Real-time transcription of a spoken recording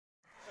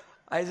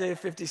Isaiah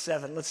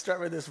 57. Let's start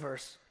with this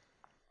verse.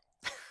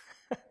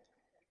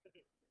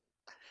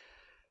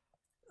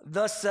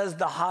 Thus says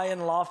the high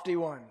and lofty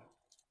one,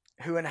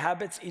 who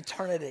inhabits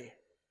eternity,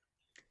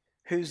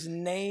 whose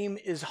name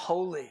is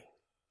holy.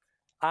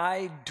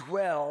 I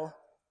dwell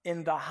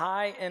in the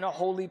high and a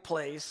holy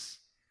place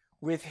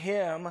with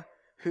him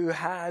who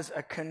has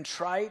a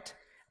contrite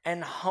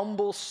and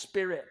humble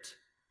spirit,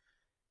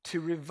 to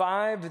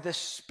revive the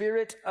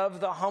spirit of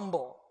the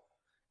humble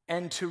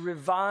and to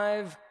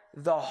revive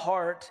the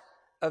heart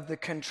of the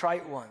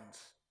contrite ones.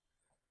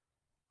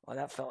 Well,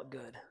 that felt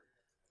good.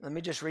 Let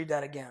me just read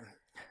that again.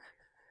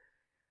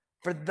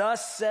 For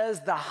thus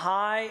says the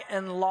high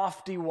and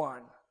lofty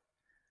one,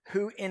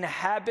 who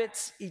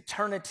inhabits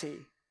eternity,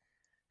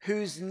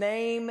 whose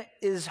name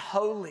is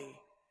holy.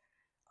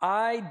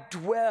 I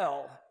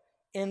dwell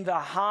in the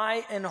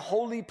high and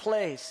holy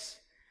place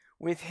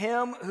with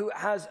him who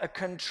has a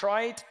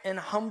contrite and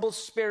humble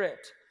spirit,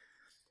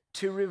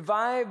 to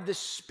revive the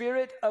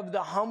spirit of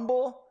the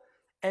humble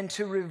and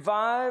to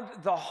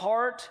revive the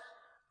heart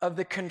of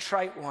the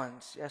contrite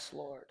ones. Yes,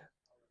 Lord.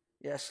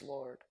 Yes,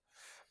 Lord.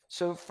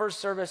 So first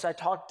service, I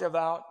talked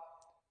about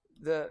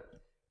the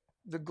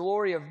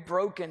glory of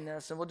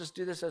brokenness, and we'll just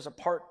do this as a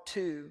part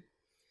 2,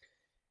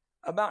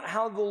 about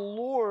how the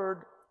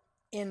Lord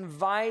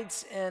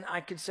invites, and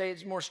I could say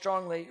it's more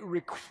strongly,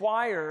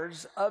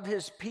 requires of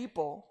his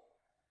people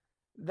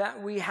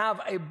that we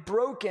have a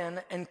broken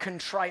and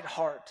contrite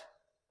heart.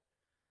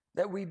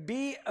 That we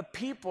be a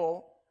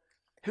people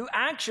who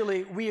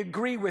actually, we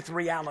agree with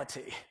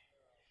reality.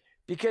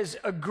 Because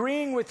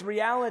agreeing with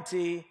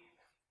reality,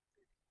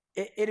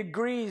 it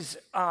agrees,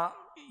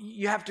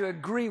 you have to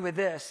agree with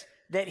this,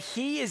 that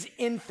he is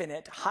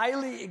infinite,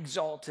 highly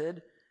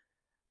exalted,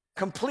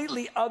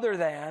 completely other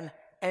than,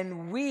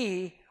 and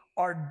we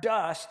are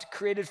dust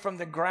created from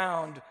the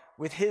ground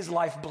with his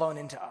life blown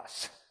into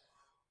us.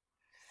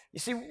 You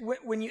see,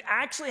 when you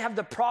actually have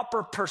the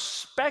proper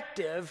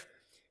perspective,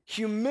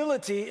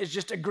 humility is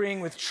just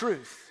agreeing with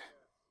truth.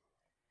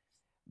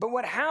 But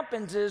what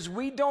happens is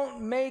we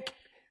don't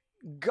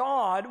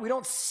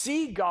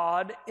see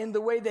God in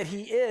the way that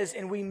he is,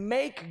 and we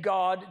make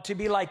God to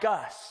be like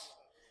us.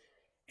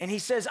 And he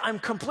says, I'm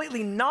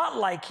completely not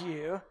like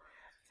you.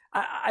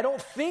 I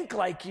don't think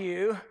like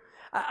you.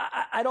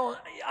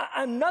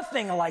 I'm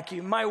nothing like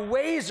you. My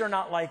ways are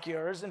not like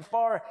yours. And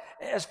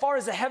as far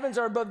as the heavens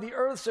are above the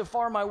earth, so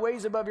far my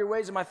ways above your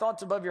ways and my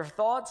thoughts above your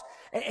thoughts.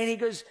 And he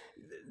goes,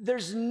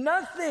 there's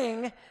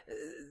nothing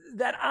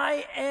that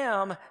I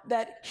am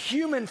that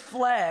human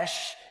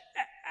flesh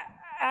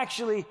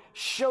actually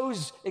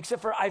shows,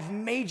 except for I've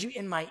made you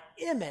in my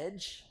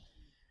image,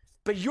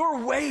 but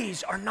your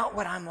ways are not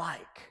what I'm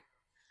like.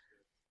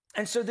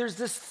 And so there's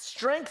this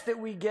strength that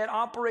we get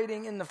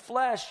operating in the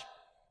flesh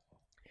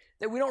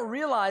that we don't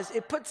realize.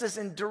 It puts us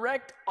in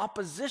direct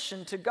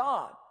opposition to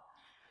God.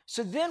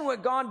 So then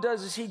what God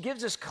does is he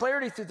gives us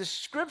clarity through the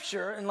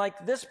scripture, and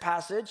like this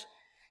passage,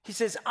 he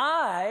says,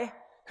 I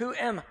who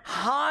am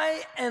high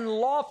and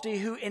lofty,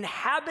 who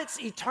inhabits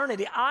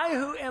eternity, I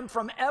who am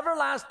from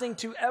everlasting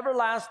to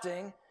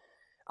everlasting,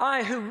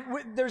 I who,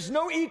 there's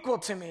no equal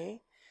to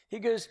me. He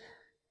goes,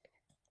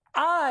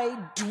 I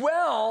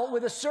dwell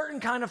with a certain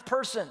kind of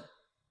person.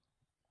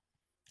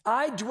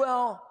 I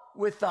dwell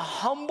with the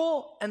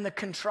humble and the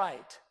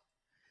contrite.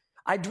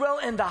 I dwell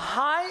in the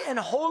high and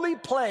holy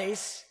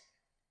place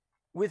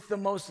with the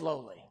most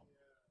lowly.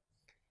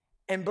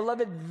 And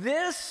beloved,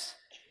 this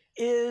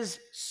is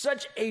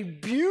such a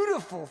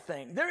beautiful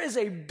thing. There is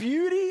a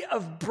beauty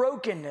of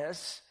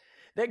brokenness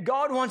that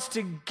God wants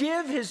to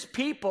give his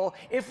people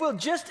if we'll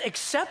just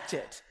accept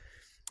it.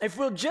 If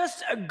we'll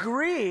just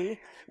agree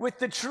with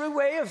the true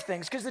way of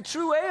things. Because the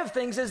true way of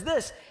things is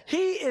this: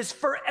 he is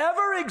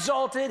forever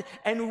exalted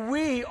and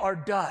we are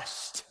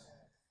dust.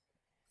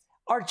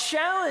 Our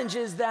challenge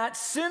is that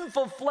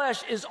sinful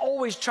flesh is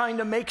always trying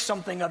to make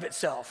something of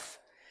itself.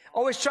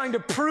 Always trying to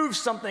prove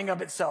something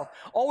of itself.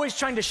 Always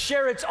trying to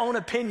share its own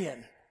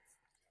opinion.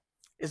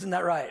 Isn't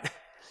that right?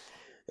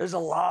 There's a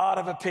lot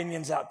of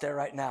opinions out there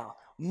right now.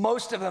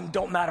 Most of them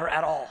don't matter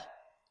at all.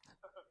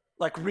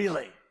 Like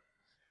really.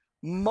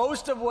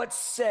 Most of what's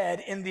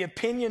said in the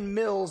opinion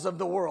mills of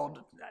the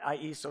world,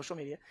 i.e. social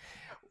media,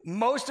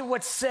 most of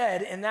what's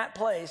said in that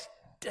place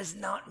does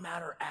not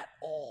matter at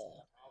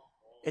all.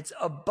 It's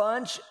a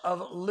bunch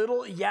of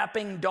little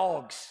yapping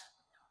dogs.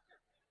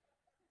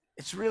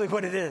 It's really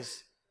what it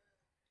is.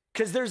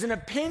 Because there's an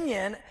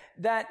opinion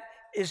that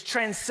is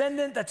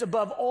transcendent, that's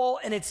above all,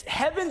 and it's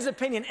heaven's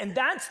opinion, and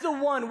that's the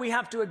one we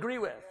have to agree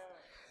with.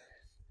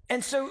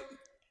 And so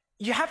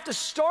you have to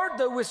start,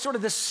 though, with sort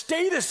of the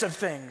status of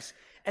things.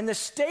 And the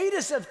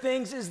status of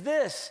things is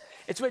this.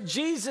 It's what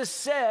Jesus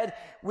said,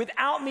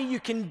 without me you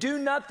can do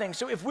nothing.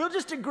 So if we'll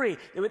just agree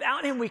that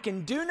without him we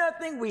can do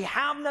nothing, we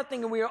have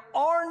nothing, and we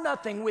are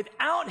nothing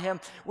without him,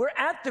 we're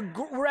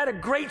at a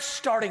great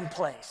starting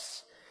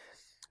place.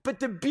 But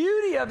the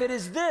beauty of it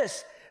is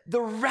this: the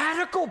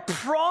radical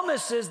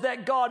promises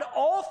that God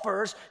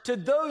offers to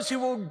those who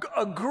will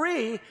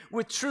agree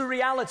with true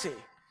reality.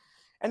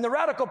 And the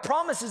radical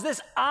promise is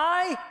this: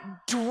 I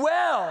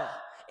dwell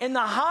in the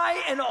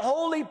high and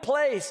holy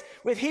place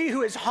with he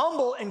who is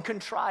humble and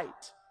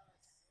contrite.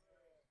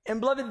 And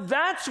beloved,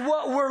 that's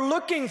what we're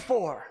looking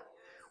for.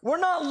 We're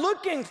not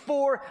looking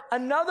for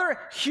another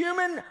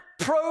human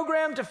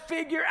program to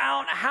figure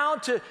out how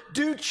to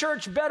do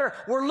church better.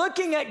 We're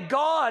looking at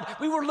God.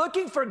 We were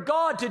looking for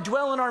God to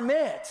dwell in our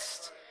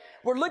midst.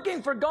 We're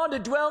looking for God to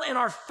dwell in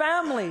our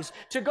families,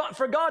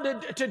 for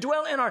God to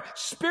dwell in our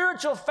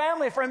spiritual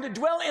family, for him to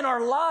dwell in our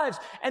lives.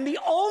 And the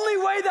only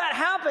way that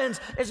happens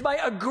is by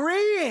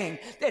agreeing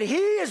that he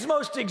is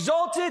most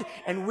exalted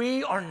and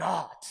we are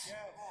not.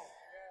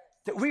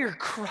 That we are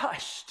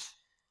crushed.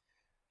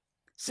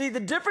 See, the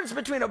difference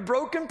between a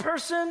broken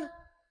person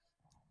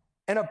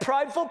and a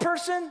prideful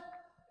person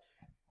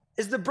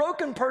is the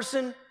broken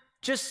person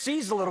just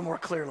sees a little more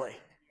clearly.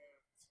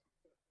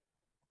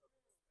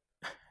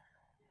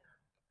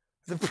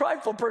 The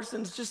prideful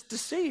person's just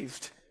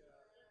deceived.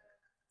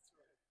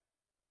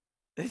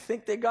 They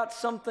think they got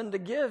something to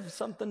give,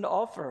 something to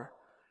offer.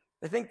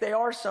 They think they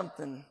are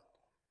something.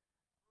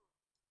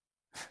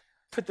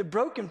 But the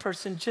broken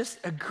person just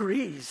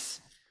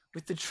agrees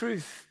with the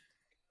truth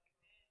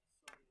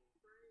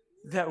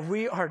that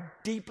we are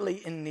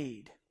deeply in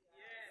need.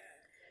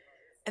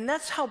 And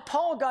that's how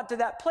Paul got to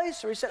that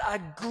place where he said, I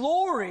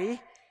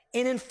glory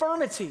in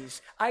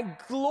infirmities. I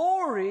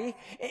glory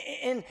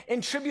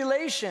in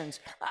tribulations.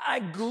 I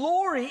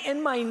glory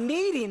in my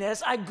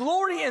neediness. I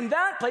glory in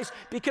that place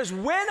because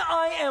when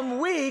I am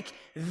weak,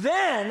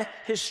 then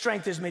his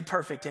strength is made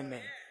perfect in me.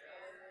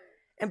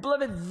 And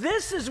beloved,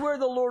 this is where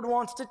the Lord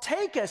wants to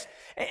take us.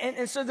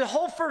 And so the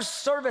whole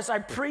first service I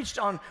preached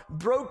on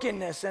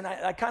brokenness, and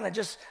I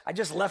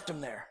just left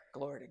him there.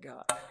 Glory to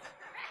God.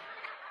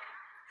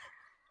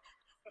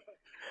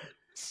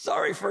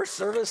 Sorry, first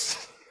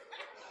service.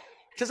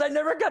 Because I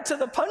never got to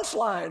the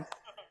punchline.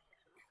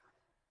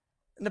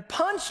 And the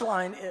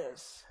punchline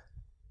is,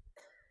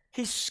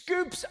 he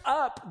scoops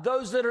up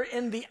those that are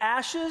in the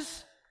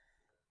ashes,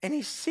 and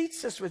he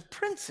seats us with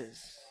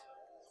princes.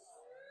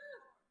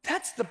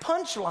 That's the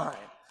punchline.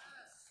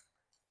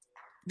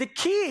 The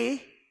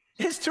key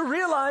is to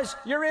realize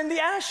you're in the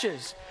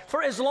ashes.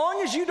 For as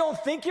long as you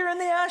don't think you're in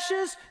the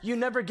ashes, you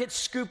never get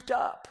scooped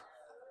up.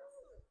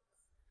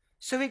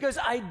 So he goes,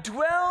 I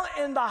dwell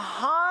in the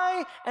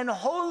high and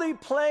holy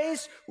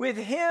place with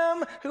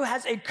him who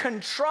has a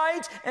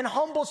contrite and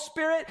humble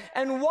spirit.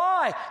 And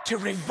why? To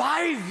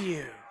revive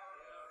you.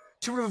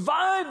 To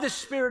revive the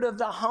spirit of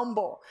the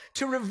humble.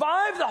 To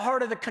revive the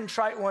heart of the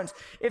contrite ones.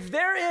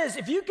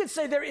 If you could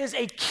say there is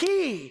a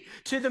key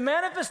to the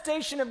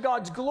manifestation of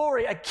God's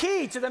glory, a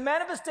key to the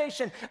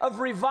manifestation of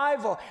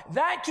revival,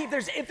 that key,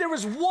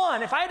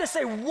 if I had to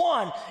say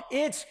one,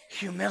 it's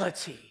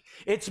humility.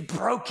 It's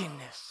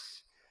brokenness.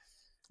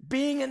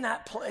 Being in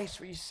that place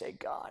where you say,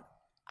 God,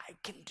 I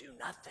can do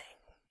nothing.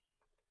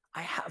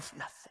 I have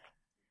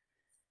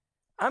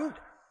nothing.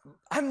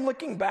 I'm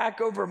looking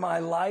back over my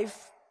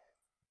life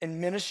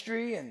in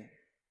ministry, and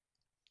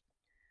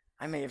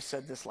I may have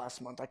said this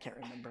last month, I can't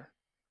remember.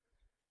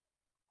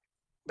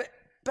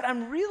 But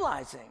I'm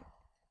realizing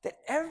that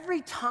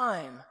every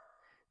time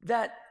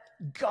that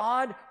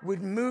God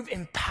would move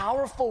in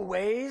powerful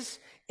ways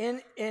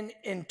in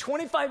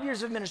 25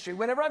 years of ministry,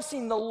 whenever I've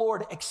seen the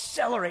Lord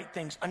accelerate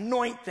things,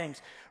 anoint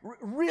things,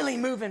 really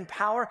move in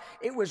power,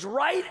 it was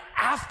right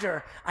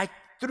after I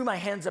threw my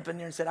hands up in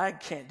there and said, I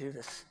can't do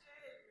this.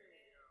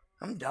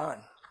 I'm done.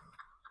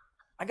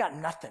 I got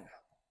nothing.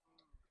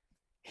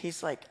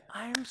 He's like,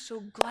 I am so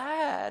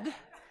glad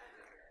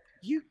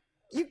you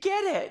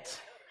get it.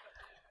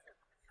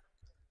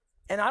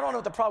 And I don't know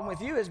what the problem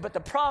with you is, but the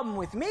problem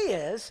with me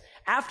is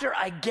after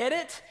I get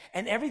it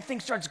and everything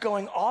starts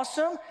going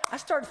awesome, I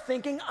start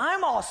thinking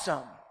I'm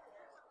awesome.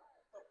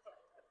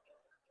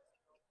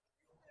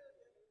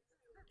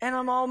 And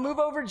I'll move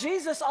over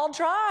Jesus, I'll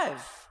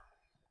drive.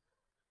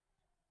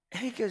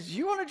 And he goes,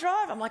 you want to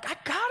drive? I'm like, I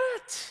got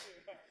it.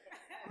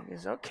 He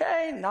goes,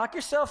 okay, knock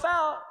yourself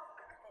out,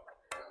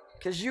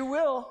 because you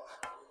will.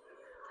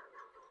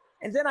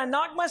 And then I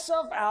knock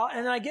myself out,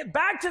 and then I get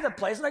back to the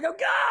place, and I go,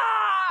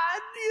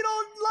 God, you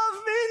don't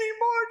love me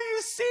anymore. Do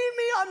you see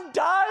me? I'm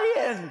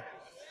dying.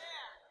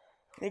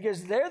 And he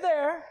goes,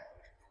 there.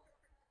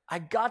 I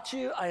got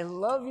you. I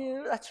love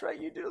you. That's right.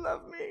 You do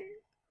love me.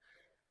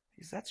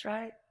 He goes, that's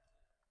right.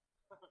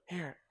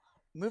 Here,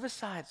 move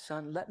aside,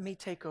 son. Let me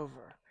take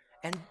over.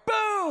 And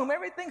boom,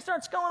 everything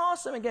starts going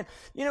awesome again.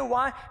 You know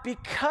why?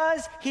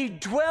 Because he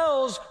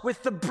dwells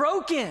with the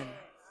broken.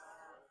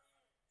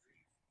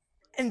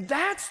 And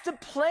that's the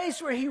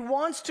place where he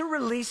wants to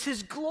release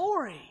his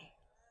glory.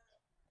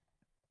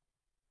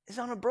 Is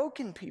on a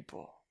broken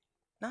people.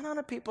 Not on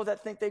a people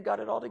that think they've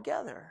got it all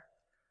together.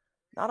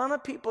 Not on a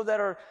people that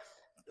are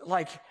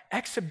like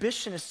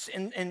exhibitionists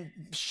and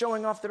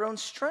showing off their own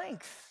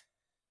strength.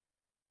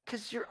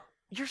 Because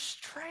your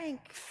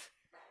strength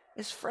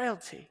is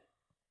frailty.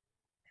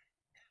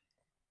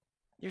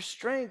 Your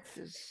strength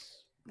is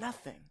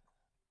nothing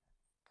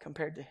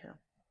compared to him.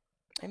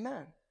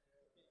 Amen.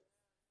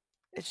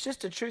 It's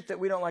just a truth that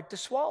we don't like to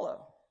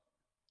swallow.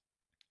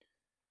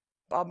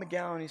 Bob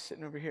McGowan, he's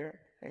sitting over here.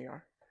 There you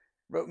are.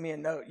 Wrote me a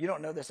note. You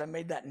don't know this. I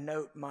made that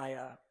note my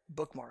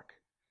bookmark.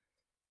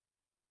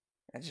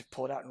 I just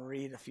pull it out and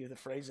read a few of the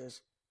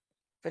phrases.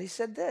 But he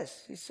said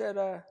this. He said,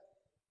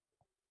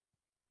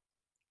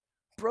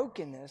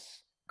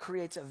 brokenness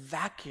creates a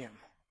vacuum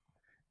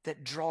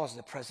that draws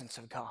the presence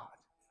of God.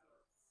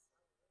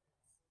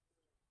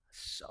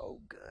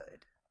 So good.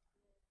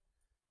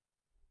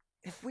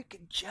 If we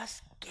could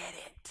just get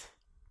it.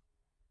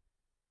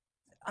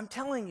 I'm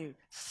telling you,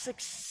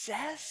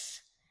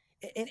 success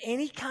in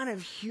any kind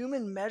of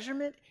human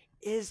measurement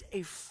is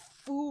a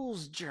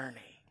fool's journey.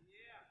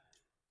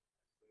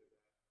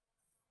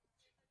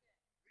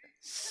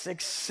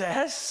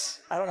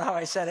 Success, I don't know how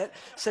I said it.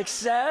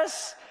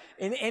 Success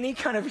in any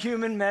kind of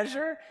human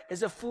measure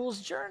is a fool's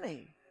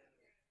journey.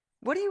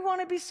 What do you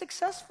want to be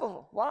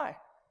successful? Why?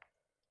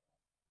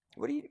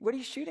 What are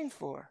you shooting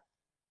for?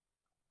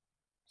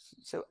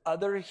 So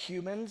other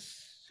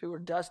humans who are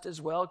dust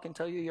as well can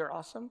tell you you're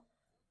awesome?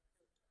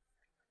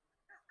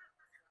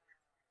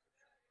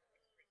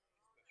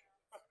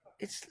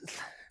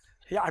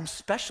 I'm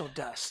special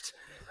dust.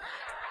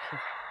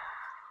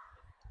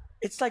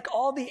 It's like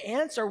all the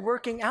ants are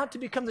working out to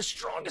become the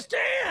strongest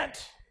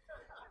ant.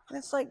 And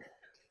it's like,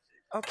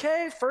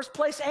 okay, first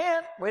place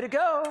ant, way to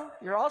go.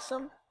 You're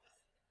awesome.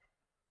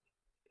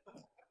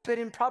 But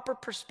in proper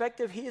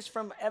perspective, he is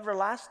from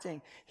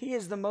everlasting. He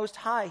is the Most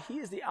High. He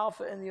is the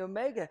Alpha and the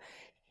Omega.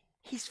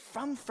 He's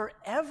from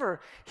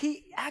forever.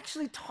 He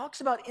actually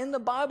talks about in the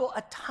Bible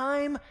a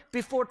time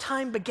before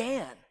time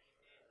began,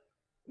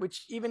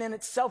 which even in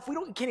itself, we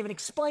can't even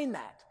explain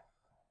that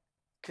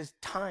because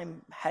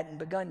time hadn't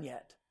begun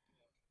yet.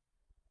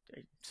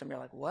 Some of you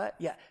are like, what?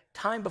 Yeah,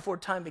 time before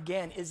time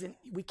began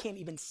we can't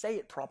even say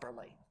it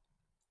properly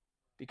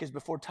because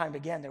before time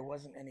began, there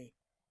wasn't any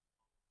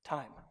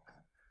time.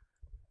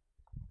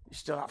 You're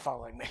still not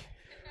following me.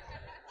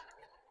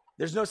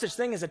 There's no such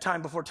thing as a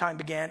time before time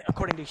began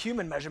according to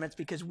human measurements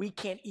because we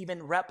can't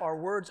even wrap our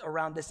words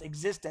around this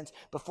existence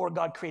before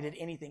God created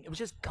anything. It was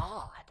just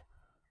God.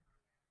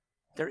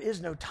 There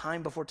is no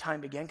time before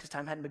time began because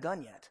time hadn't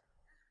begun yet.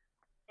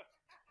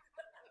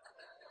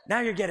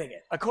 Now you're getting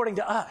it, according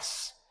to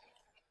us.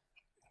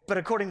 But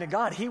according to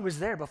God, he was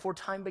there before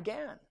time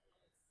began.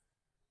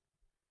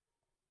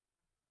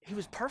 He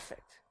was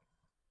perfect.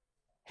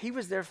 He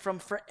was there from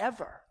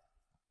forever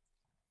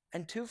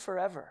and to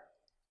forever.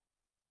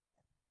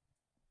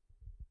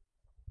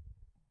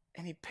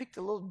 And he picked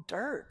a little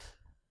dirt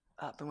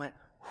up and went,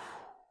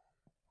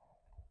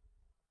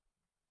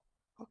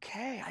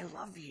 okay, I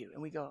love you.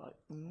 And we go,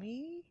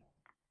 me?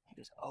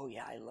 He goes, oh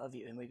yeah, I love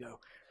you. And we go,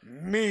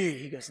 me?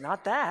 He goes,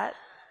 not that.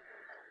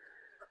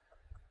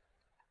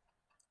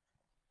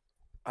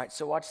 All right,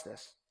 so watch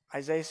this.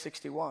 Isaiah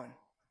 61.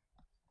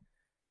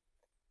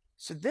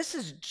 So this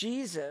is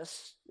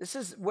Jesus. This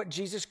is what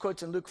Jesus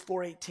quotes in Luke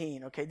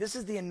 4:18, okay? This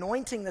is the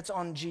anointing that's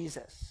on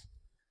Jesus.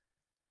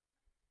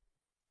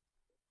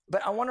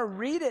 But I want to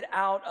read it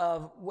out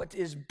of what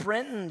is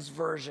Brenton's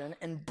version.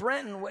 And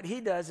Brenton, what he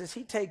does is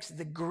he takes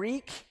the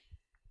Greek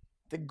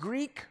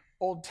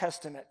Old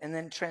Testament and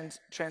then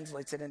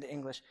translates it into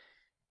English.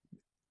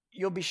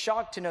 You'll be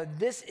shocked to know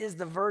this is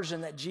the version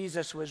that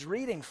Jesus was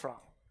reading from.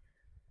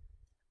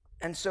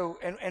 And so,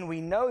 and we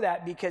know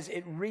that because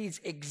it reads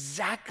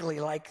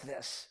exactly like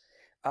this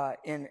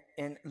in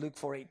Luke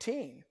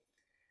 4:18.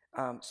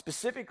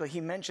 Specifically, he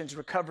mentions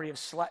recovery of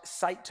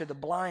sight to the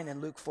blind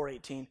in Luke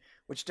 4:18,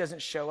 which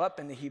doesn't show up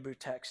in the Hebrew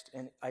text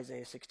in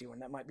Isaiah 61.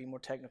 That might be more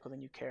technical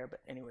than you care, but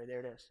anyway,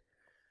 there it is.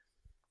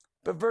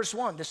 But verse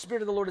 1, the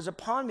Spirit of the Lord is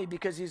upon me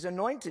because he's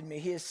anointed me.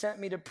 He has sent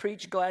me to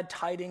preach glad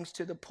tidings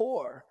to the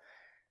poor,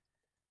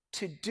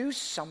 to do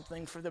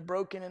something for the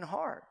broken in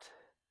heart,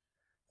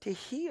 to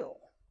heal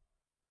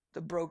the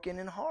broken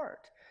in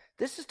heart.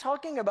 This is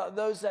talking about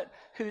those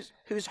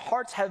whose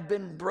hearts have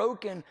been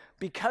broken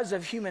because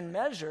of human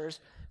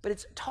measures, but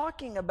it's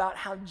talking about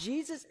how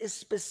Jesus is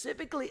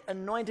specifically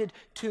anointed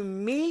to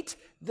meet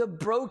the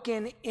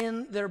broken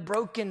in their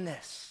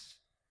brokenness.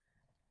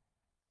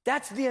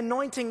 That's the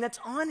anointing that's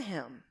on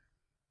him.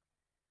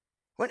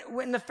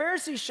 When the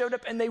Pharisees showed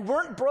up and they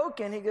weren't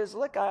broken, he goes,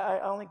 look,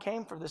 I only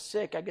came for the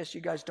sick. I guess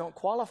you guys don't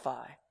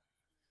qualify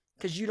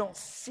because you don't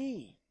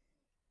see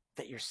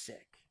that you're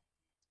sick.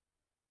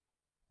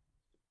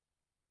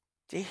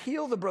 To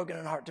heal the broken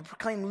in heart, to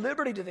proclaim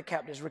liberty to the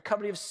captives,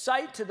 recovery of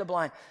sight to the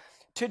blind,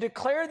 to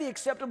declare the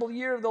acceptable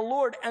year of the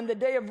Lord and the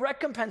day of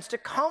recompense, to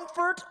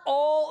comfort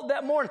all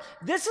that mourn.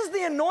 This is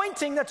the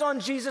anointing that's on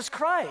Jesus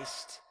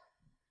Christ.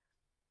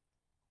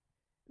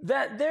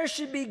 That there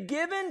should be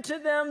given to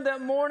them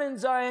that mourn in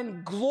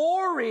Zion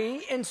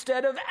glory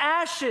instead of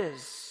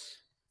ashes.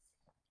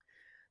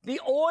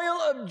 The oil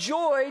of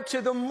joy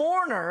to the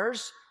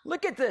mourners.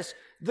 Look at this.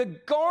 The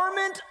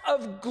garment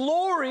of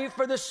glory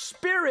for the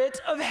spirit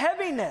of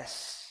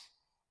heaviness.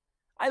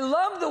 I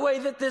love the way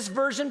that this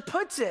version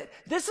puts it.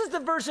 This is the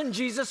version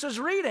Jesus was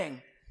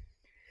reading.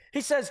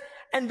 He says,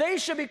 and they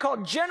shall be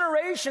called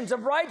generations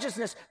of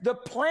righteousness, the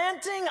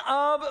planting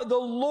of the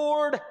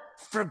Lord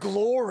for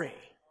glory.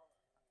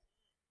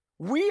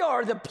 We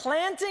are the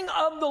planting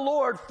of the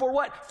Lord for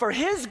what? For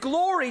his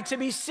glory to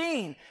be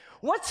seen.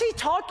 What's he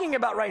talking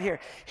about right here?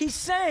 He's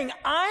saying,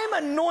 I'm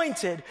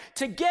anointed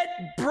to get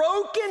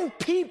broken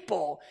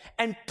people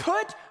and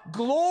put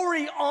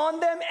glory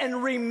on them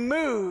and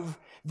remove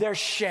their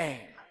shame.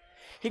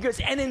 He goes,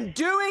 and in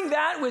doing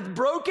that with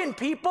broken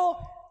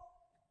people,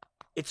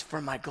 it's for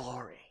my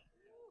glory.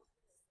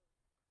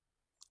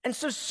 And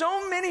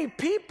so many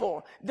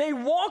people, they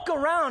walk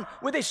around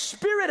with a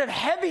spirit of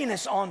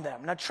heaviness on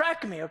them. Now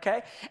track me,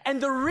 okay?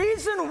 And the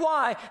reason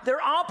why they're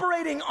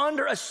operating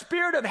under a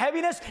spirit of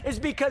heaviness is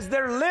because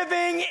they're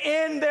living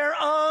in their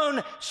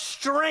own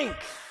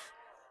strength.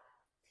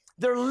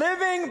 They're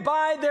living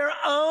by their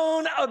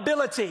own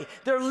ability.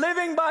 They're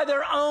living by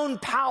their own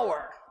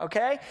power.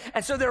 Okay?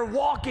 And so they're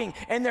walking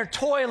and they're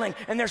toiling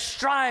and they're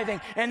striving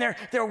and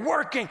they're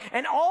working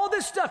and all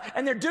this stuff,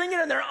 and they're doing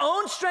it in their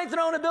own strength and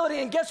own ability.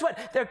 And guess what?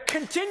 They're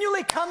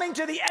continually coming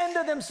to the end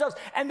of themselves,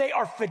 and they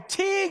are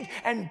fatigued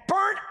and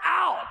burnt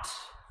out.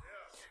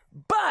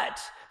 But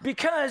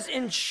because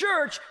in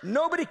church,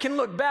 nobody can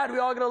look bad, we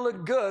all got to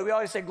look good. We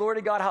always say, glory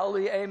to God,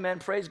 hallelujah, amen.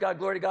 Praise God,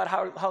 glory to God,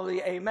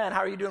 hallelujah, amen. How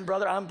are you doing,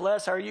 brother? I'm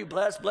blessed. How are you?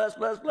 Blessed, blessed,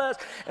 blessed, blessed.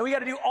 And we got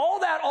to do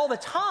all that all the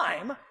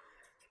time,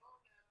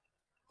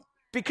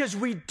 because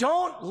we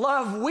don't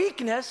love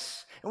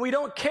weakness and we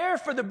don't care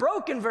for the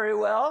broken very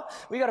well.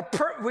 We have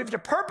to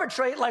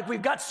perpetrate like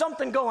we've got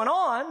something going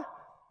on.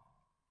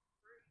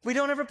 We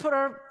don't ever put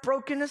our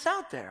brokenness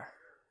out there.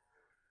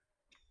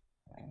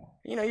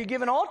 You know, you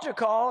give an altar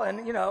call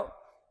and, you know,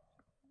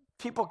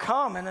 people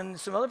come, and then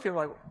some other people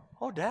are like,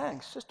 oh, dang,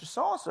 Sister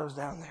so-and-so's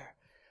down there.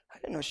 I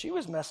didn't know she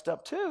was messed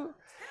up too.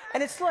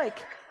 And it's like,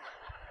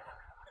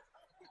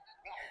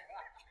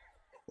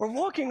 we're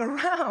walking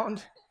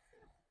around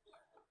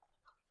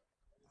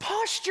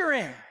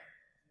posturing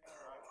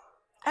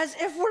as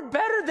if we're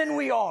better than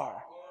we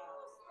are.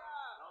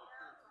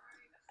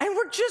 And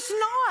we're just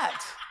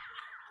not.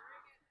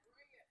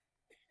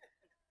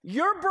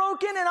 You're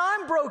broken and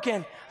I'm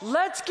broken.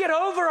 Let's get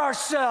over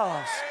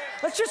ourselves.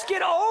 Let's just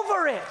get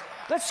over it.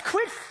 Let's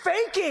quit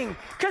faking,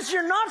 because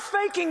you're not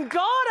faking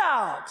God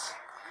out.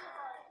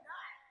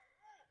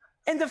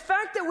 And the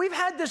fact that we've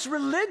had this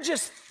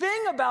religious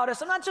thing about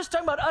us, I'm not just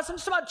talking about us, I'm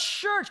just talking about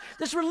church,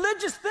 this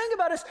religious thing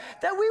about us,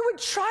 that we would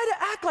try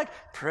to act like,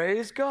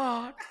 praise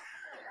God,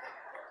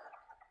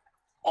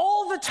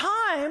 all the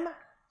time,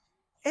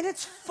 and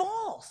it's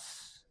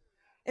false.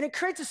 And it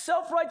creates a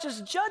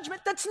self-righteous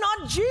judgment. That's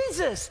not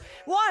Jesus.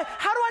 Why?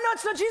 How do I know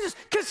it's not Jesus?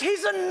 Because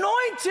he's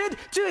anointed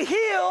to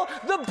heal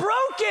the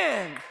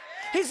broken.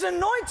 He's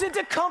anointed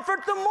to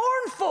comfort the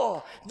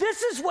mournful.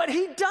 This is what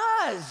he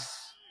does.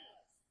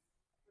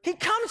 He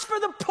comes for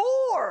the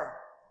poor.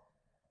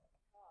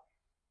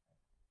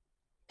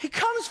 He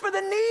comes for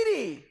the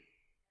needy.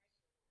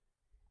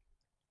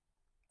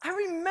 I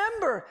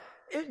remember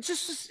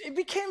it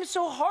became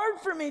so hard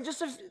for me I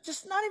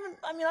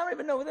don't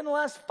even know, within the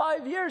last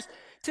 5 years,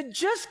 to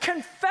just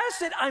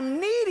confess it. I'm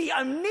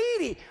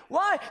needy.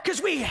 Why?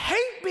 Because we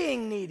hate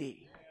being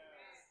needy.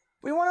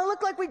 We want to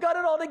look like we got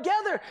it all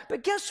together.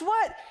 But guess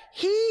what?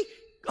 He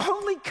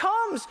only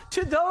comes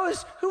to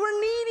those who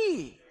are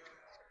needy.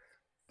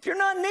 If you're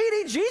not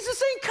needy,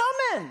 Jesus ain't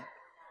coming.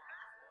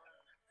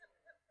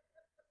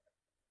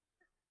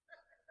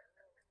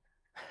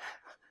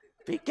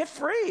 Get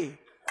free.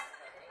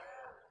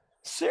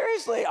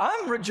 Seriously,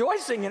 I'm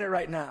rejoicing in it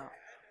right now.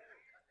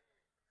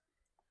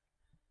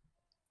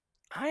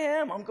 I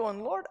am. I'm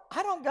going, Lord,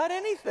 I don't got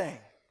anything.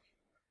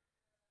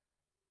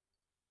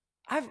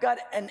 I've got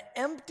an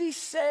empty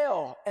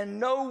sail and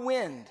no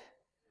wind.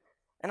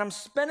 And I'm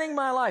spending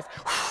my life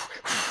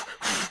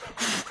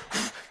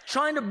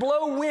trying to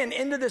blow wind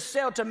into the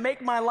sail to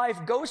make my life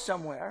go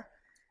somewhere.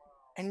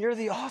 And you're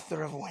the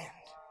author of wind.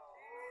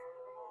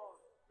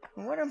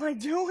 What am I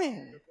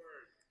doing?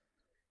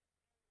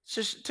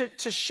 Just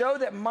to show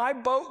that my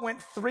boat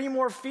went 3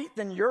 more feet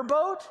than your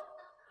boat?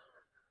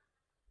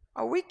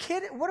 Are we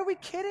kidding? What are we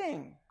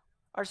kidding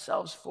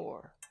ourselves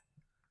for?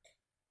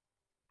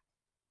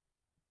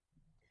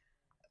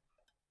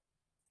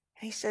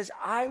 And he says,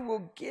 I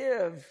will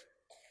give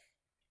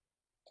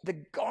the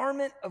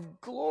garment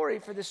of glory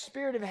for the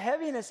spirit of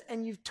heaviness.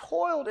 And you've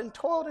toiled and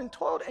toiled and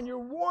toiled, and you're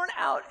worn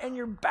out and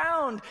you're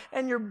bound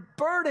and you're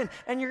burdened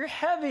and you're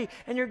heavy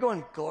and you're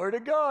going, glory to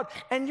God.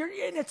 And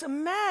it's a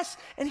mess.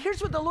 And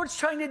here's what the Lord's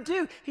trying to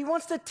do. He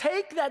wants to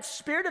take that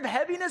spirit of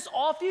heaviness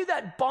off you,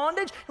 that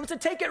bondage. He wants to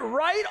take it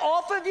right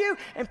off of you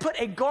and put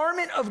a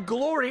garment of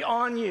glory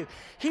on you.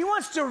 He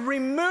wants to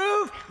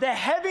remove the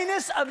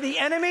heaviness of the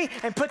enemy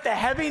and put the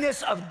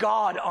heaviness of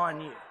God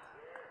on you.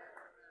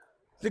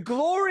 The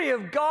glory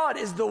of God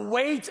is the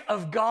weight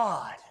of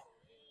God.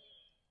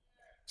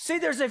 See,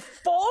 there's a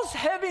false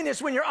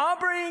heaviness when you're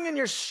operating in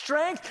your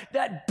strength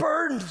that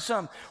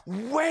burdensome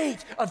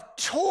weight of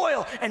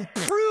toil and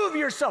prove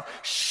yourself.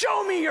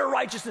 Show me your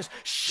righteousness.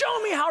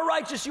 Show me how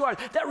righteous you are.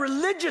 That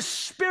religious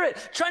spirit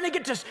trying to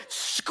get to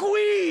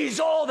squeeze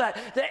all the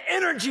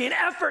energy and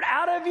effort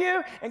out of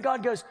you. And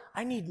God goes,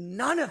 I need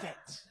none of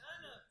it.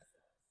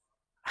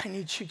 I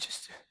need you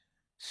just to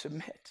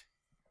submit.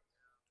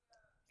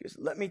 He goes,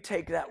 let me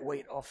take that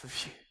weight off of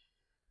you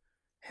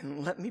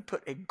and let me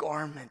put a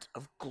garment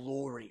of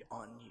glory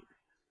on you.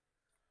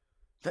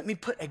 Let me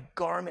put a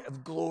garment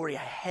of glory, a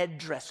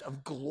headdress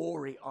of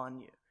glory on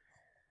you.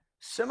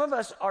 Some of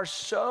us are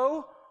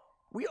so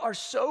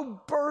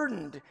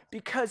burdened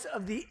because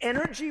of the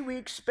energy we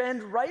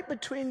expend right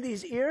between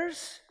these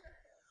ears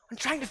and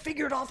trying to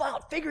figuring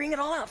it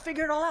all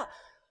out.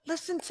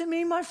 Listen to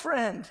me, my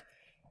friend.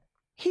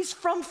 He's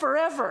from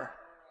forever.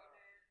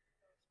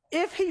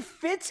 If he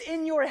fits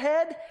in your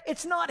head,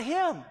 it's not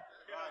him.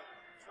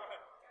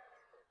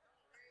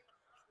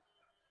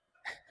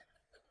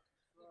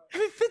 If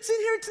he fits in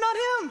here, it's not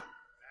him.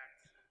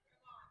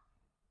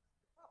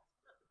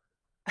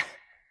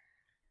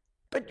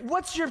 But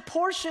what's your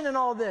portion in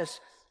all this?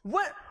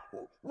 What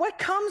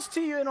comes to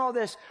you in all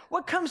this?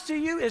 What comes to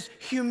you is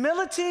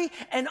humility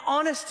and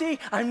honesty.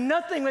 I'm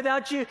nothing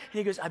without you. And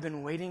he goes, I've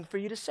been waiting for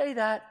you to say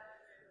that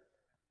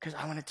because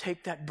I want to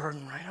take that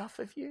burden right off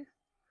of you.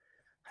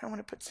 I want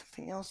to put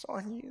something else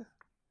on you.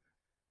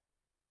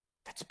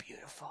 That's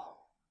beautiful.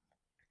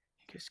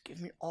 He goes, give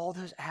me all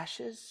those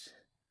ashes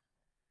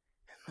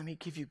and let me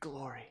give you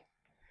glory.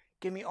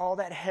 Give me all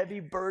that heavy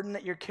burden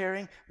that you're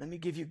carrying. Let me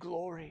give you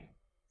glory.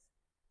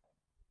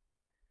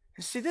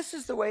 And see, this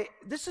is the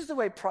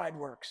way pride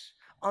works.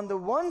 On the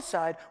one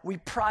side, we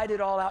pride it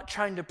all out,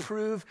 trying to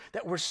prove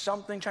that we're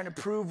something, trying to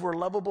prove we're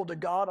lovable to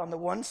God on the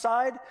one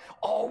side.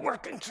 All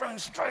working, trying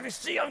to strive to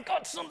see, I've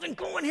got something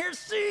going here,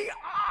 see.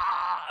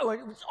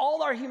 It's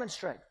all our human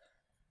strength.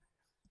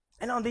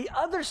 And on the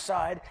other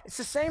side, it's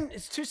the same,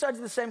 it's two sides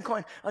of the same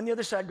coin. On the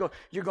other side,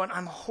 you're going,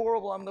 I'm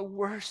horrible, I'm the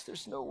worst,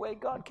 there's no way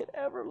God could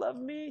ever love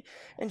me.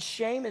 And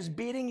shame is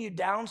beating you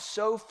down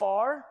so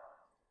far.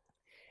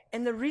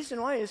 And the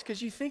reason why is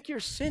because you think your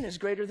sin is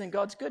greater than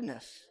God's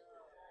goodness.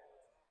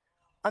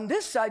 On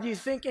this side, you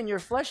think in your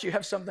flesh you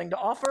have something to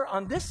offer.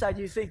 On this side,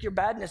 you think your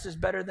badness is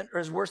better than or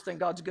is worse than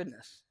God's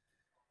goodness.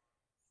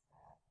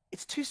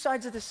 It's two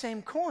sides of the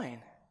same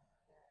coin.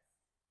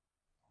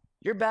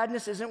 Your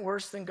badness isn't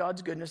worse than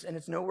God's goodness, and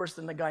it's no worse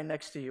than the guy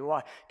next to you.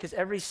 Why? Because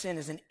every sin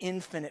is an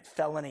infinite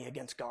felony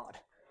against God.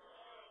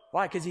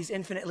 Why? Because he's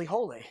infinitely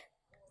holy.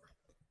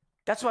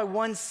 That's why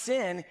one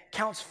sin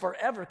counts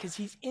forever, because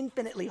he's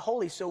infinitely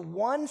holy. So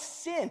one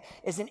sin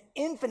is an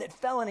infinite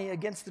felony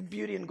against the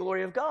beauty and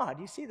glory of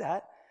God. You see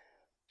that?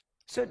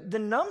 So the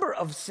number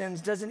of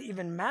sins doesn't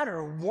even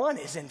matter. One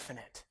is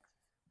infinite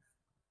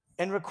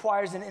and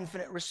requires an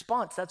infinite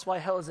response. That's why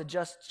hell is a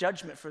just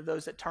judgment for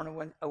those that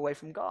turn away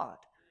from God.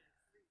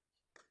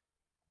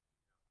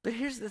 But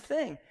here's the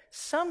thing.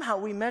 Somehow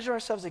we measure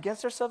ourselves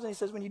against ourselves, and he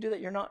says, when you do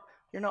that, you're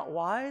not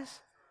wise.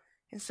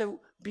 And so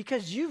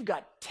because you've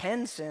got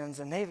 10 sins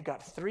and they've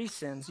got 3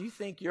 sins, you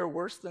think you're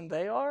worse than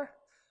they are?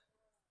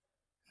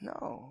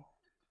 No.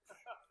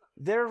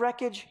 Their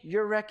wreckage,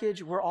 your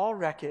wreckage, we're all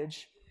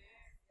wreckage.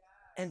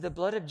 And the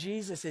blood of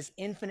Jesus is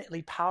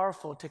infinitely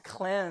powerful to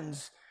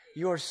cleanse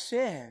your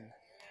sin.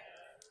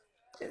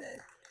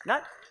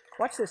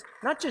 Watch this,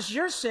 not just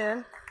your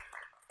sin,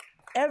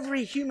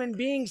 every human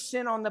being's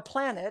sin on the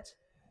planet,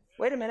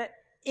 wait a minute,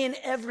 in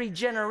every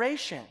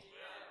generation.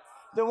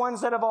 The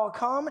ones that have all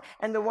come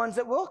and the ones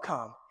that will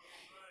come.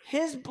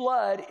 His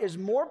blood is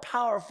more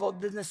powerful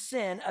than the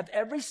sin of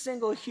every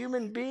single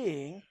human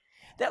being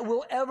that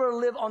will ever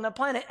live on the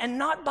planet, and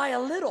not by a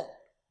little.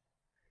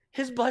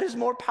 His blood is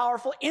more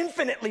powerful,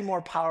 infinitely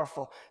more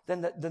powerful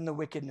than the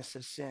wickedness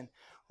of sin.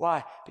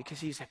 Why?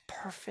 Because he's a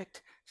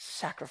perfect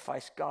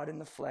sacrifice, God in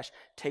the flesh,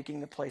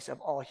 taking the place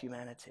of all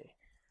humanity.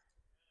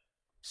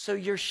 So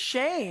your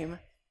shame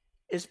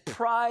is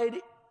pride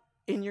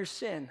in your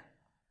sin.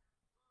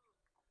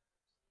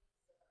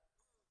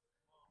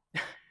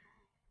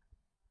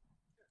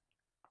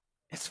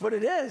 It's what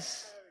it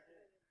is.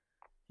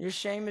 Your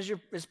shame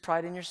is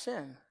pride in your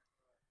sin.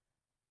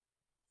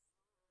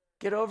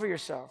 Get over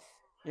yourself.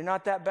 You're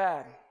not that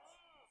bad.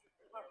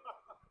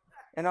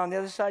 And on the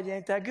other side, you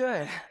ain't that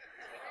good.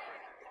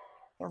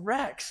 We're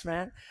wrecks,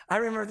 man. I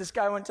remember this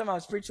guy one time I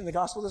was preaching the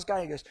gospel to this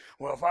guy. He goes,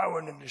 well, if I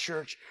went into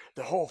church,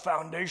 the whole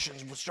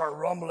foundations would start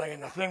rumbling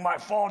and the thing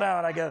might fall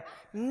down. I go,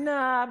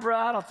 nah, bro,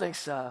 I don't think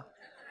so.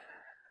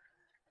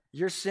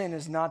 Your sin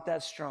is not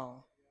that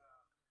strong.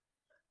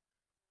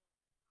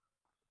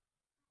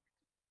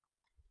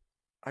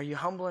 Are you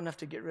humble enough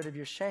to get rid of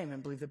your shame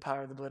and believe the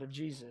power of the blood of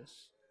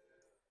Jesus?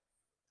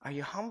 Are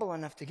you humble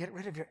enough to get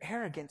rid of your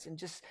arrogance and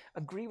just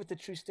agree with the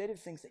true state of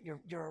things, that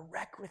you're a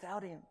wreck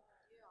without him?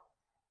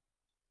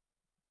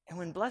 And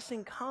when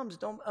blessing comes,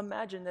 don't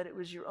imagine that it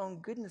was your own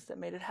goodness that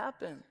made it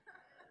happen.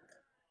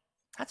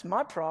 That's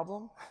my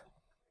problem.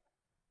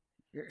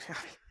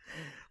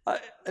 I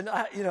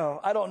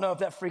don't know if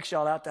that freaks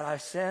y'all out that I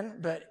sin,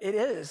 but it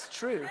is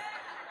true.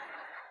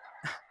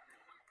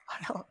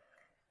 I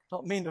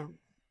don't mean to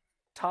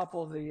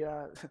topple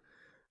the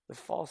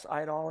false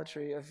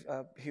idolatry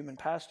of human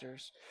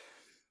pastors.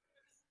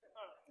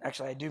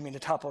 Actually, I do mean to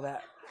topple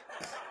that.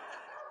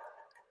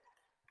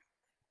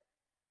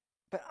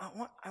 But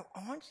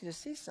I want you to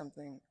see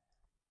something.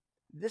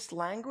 This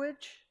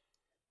language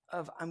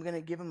of I'm going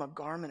to give him a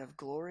garment of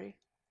glory,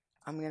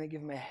 I'm going to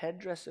give him a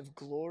headdress of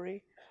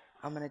glory.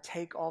 I'm going to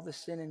take all the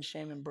sin and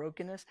shame and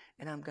brokenness,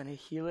 and I'm going to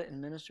heal it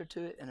and minister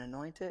to it and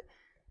anoint it.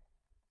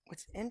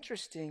 What's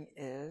interesting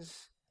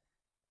is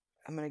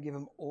I'm going to give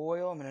them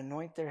oil. I'm going to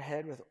anoint their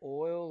head with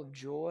oil of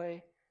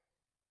joy,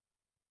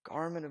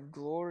 garment of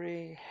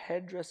glory,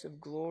 headdress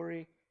of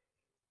glory.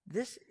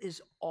 This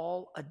is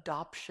all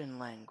adoption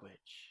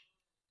language.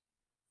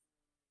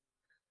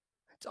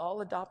 It's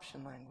all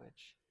adoption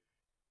language.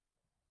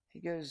 He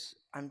goes,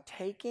 I'm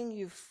taking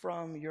you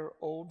from your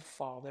old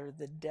father,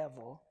 the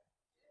devil,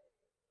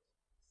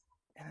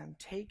 and I'm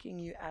taking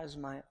you as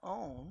my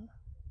own,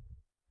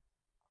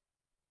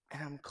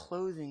 and I'm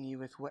clothing you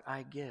with what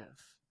I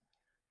give,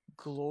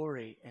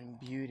 glory and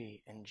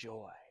beauty and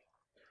joy.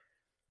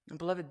 And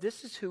beloved,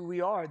 this is who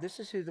we are. This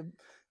is who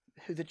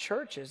the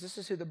church is. This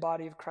is who the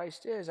body of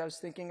Christ is. I was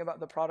thinking about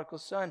the prodigal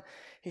son.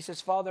 He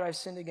says, Father, I've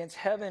sinned against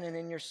heaven and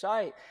in your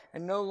sight,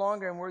 and no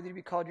longer am worthy to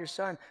be called your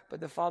son. But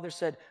the father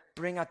said,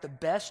 bring out the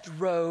best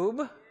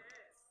robe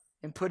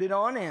and put it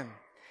on him,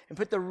 and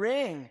put the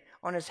ring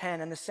on his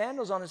hand and the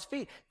sandals on his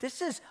feet.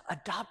 This is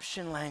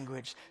adoption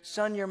language.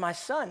 Son, you're my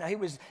son. Now, he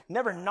was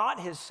never not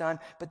his son,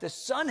 but the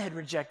son had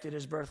rejected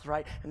his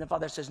birthright. And the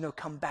father says, no,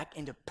 come back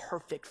into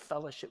perfect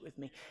fellowship with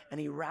me. And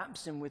he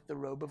wraps him with the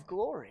robe of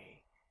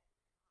glory.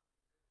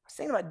 I was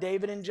thinking about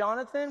David and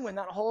Jonathan when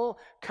that whole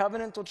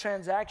covenantal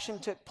transaction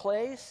took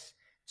place.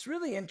 It's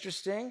really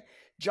interesting.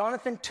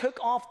 Jonathan took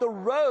off the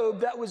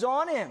robe that was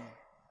on him,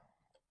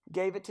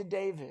 gave it to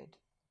David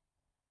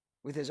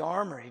with his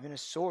armor, even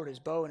his sword, his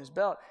bow, and his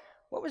belt.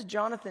 What was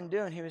Jonathan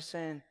doing? He was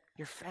saying,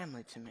 you're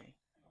family to me.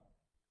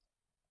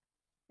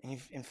 And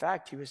in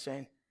fact, he was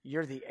saying,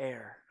 you're the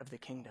heir of the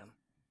kingdom.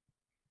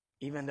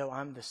 Even though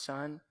I'm the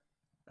son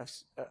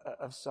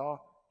of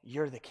Saul,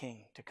 you're the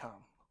king to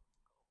come.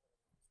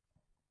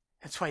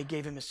 That's why he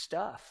gave him his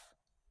stuff.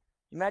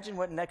 Imagine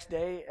what next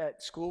day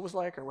at school was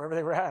like, or wherever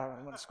they were at. I don't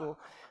know, went to school.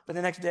 But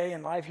the next day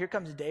in life, here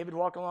comes David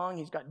walking along.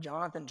 He's got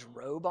Jonathan's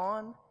robe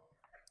on.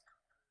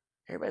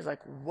 Everybody's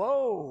like,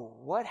 whoa,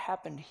 what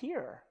happened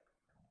here?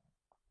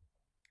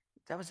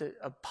 That was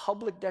a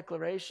public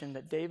declaration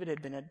that David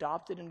had been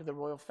adopted into the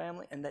royal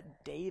family and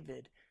that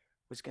David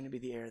was going to be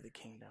the heir of the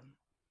kingdom.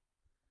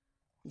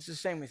 It's the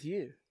same with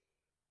you.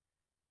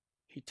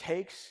 He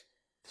takes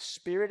the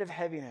spirit of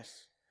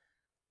heaviness,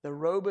 the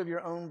robe of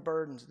your own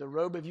burdens, the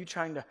robe of you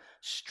trying to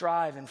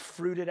strive and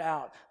fruit it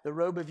out, the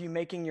robe of you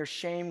making your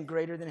shame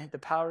greater than the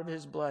power of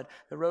his blood,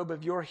 the robe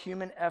of your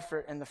human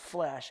effort and the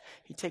flesh.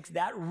 He takes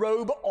that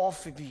robe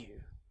off of you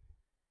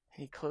and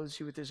he clothes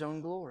you with his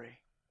own glory.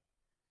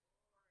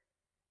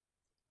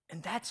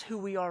 And that's who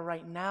we are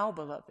right now,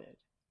 beloved.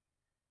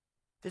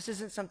 This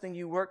isn't something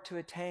you work to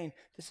attain.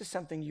 This is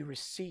something you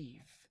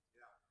receive.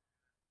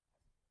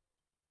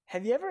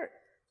 Have you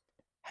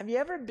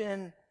ever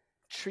been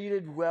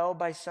treated well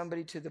by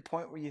somebody to the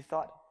point where you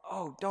thought,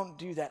 oh, don't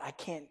do that. I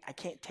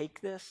can't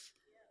take this.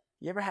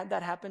 You ever had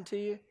that happen to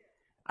you?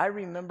 I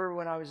remember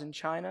when I was in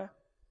China,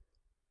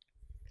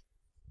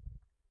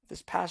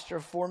 this pastor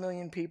of 4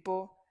 million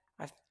people,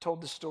 I've told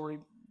the story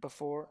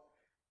before,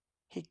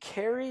 he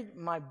carried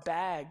my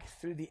bag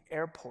through the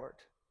airport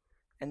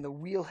and the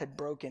wheel had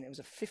broken. It was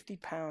a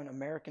 50-pound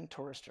American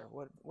Tourister.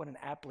 What an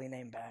aptly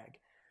named bag.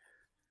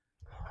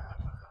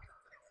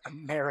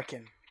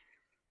 American.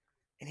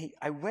 And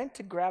I went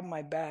to grab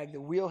my bag.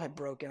 The wheel had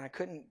broken. I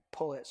couldn't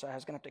pull it, so I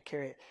was going to have to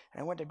carry it.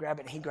 And I went to grab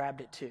it, and he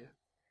grabbed it too.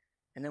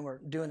 And then we're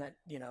doing that,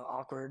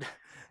 awkward,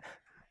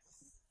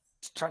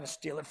 trying to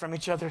steal it from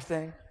each other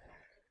thing.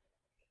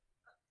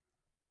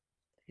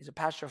 He's a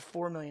pastor of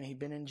 4 million. He'd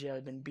been in jail.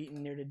 He'd been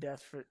beaten near to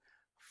death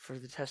for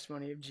the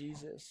testimony of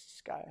Jesus.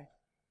 This guy.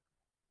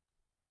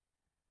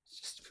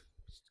 Just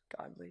a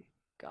godly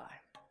guy.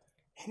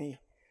 And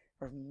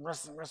we're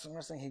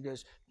wrestling. He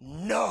goes,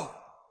 no!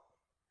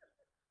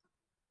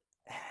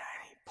 And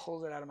he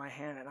pulls it out of my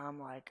hand, and I'm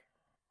like,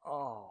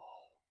 oh.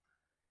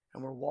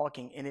 And we're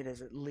walking, and it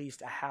is at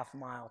least a half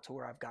mile to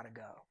where I've got to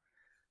go.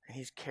 And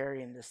he's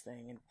carrying this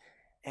thing,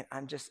 and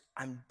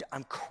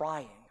I'm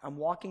crying. I'm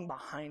walking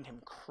behind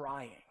him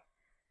crying.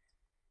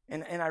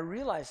 And I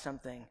realized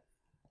something.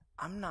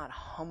 I'm not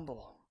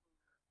humble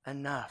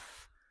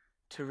enough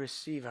to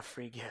receive a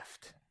free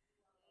gift.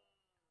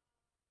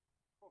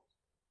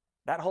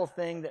 That whole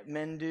thing that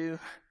men do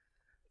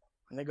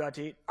when they go out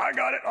to eat, I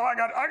got it.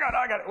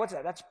 What's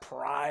that? That's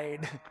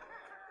pride.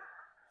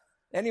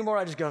 Anymore,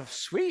 I just go,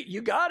 sweet,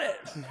 you got it.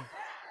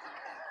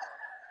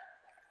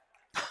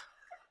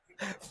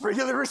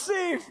 Freely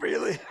receive,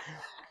 freely.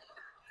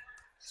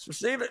 Just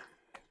receive it.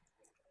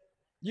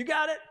 You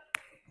got it.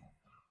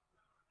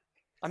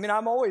 I mean,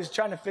 I'm always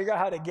trying to figure out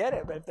how to get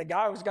it, but if the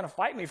guy was going to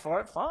fight me for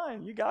it,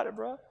 fine, you got it,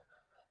 bro.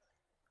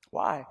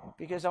 Why?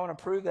 Because I want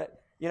to prove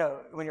that,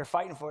 when you're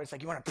fighting for it, it's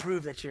like you want to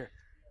prove that you're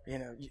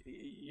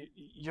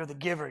the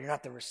giver, you're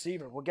not the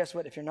receiver. Well, guess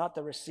what? If you're not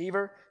the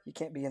receiver, you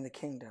can't be in the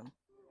kingdom.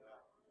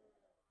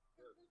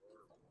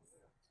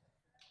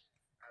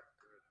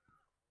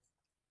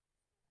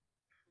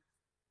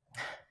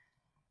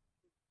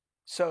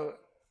 So,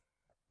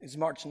 it's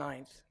March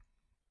 9th.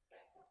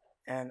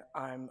 and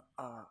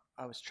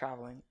I was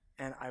traveling,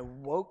 and I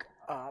woke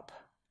up,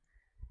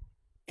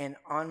 and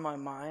on my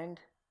mind,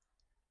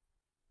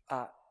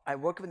 I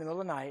woke up in the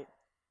middle of the night,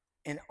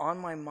 and on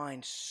my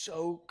mind,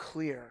 so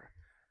clear,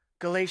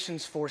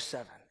 Galatians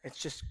 4:7. It's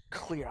just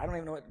clear. I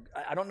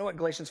don't know what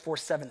Galatians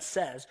 4:7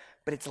 says,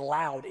 but it's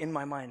loud in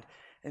my mind.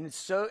 And it's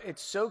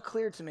so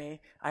clear to me.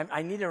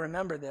 I need to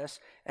remember this.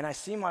 And I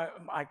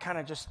kind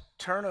of just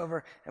turn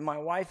over, and my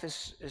wife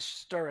is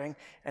stirring,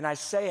 and I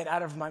say it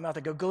out of my mouth.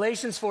 I go,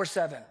 Galatians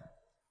 4:7.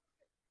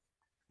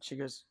 She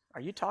goes,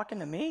 are you talking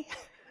to me?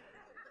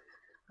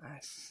 I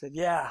said,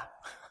 yeah.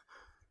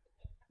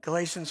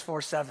 Galatians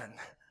 4:7.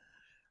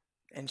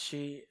 And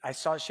I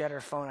saw she had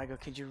her phone. I go,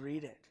 could you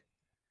read it?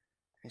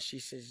 And she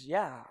says,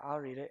 yeah, I'll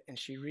read it. And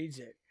she reads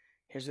it.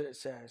 Here's what it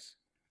says.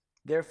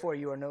 Therefore,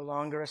 you are no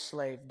longer a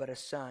slave, but a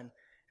son.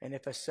 And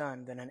if a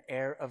son, then an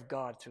heir of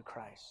God through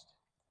Christ.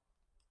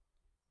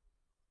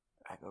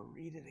 I go,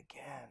 read it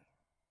again.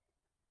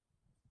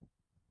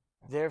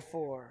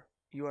 Therefore,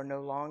 you are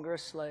no longer a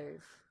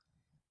slave,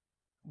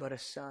 but a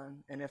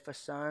son. And if a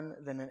son,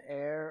 then an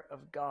heir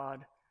of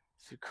God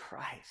through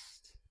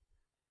Christ.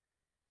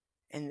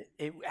 And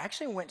it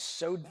actually went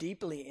so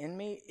deeply in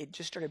me, it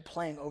just started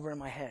playing over in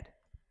my head.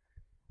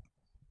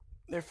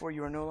 Therefore,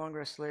 you are no longer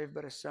a slave,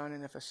 but a son,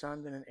 and if a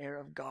son, then an heir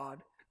of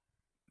God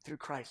through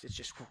Christ. It's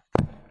just,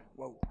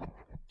 whoa,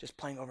 just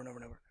playing over and over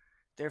and over.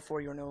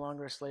 Therefore, you are no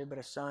longer a slave, but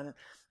a son,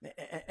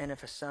 and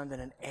if a son, then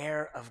an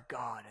heir of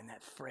God. And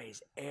that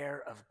phrase,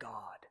 heir of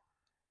God,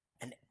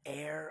 an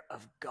heir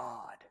of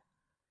God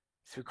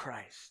through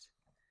Christ.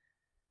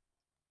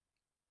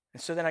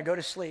 And so then I go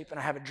to sleep, and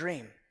I have a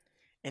dream.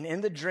 And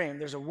in the dream,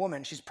 there's a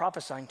woman, she's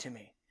prophesying to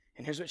me.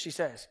 And here's what she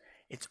says.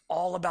 It's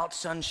all about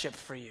sonship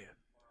for you.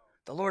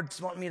 The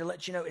Lord's wanting me to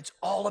let you know it's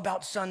all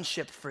about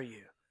sonship for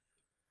you.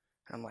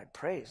 And I'm like,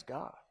 praise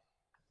God.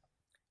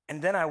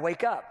 And then I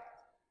wake up.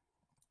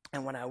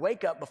 And when I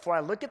wake up, before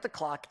I look at the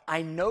clock,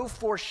 I know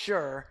for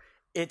sure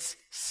it's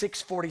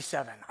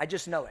 6:47. I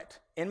just know it.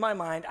 In my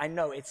mind, I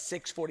know it's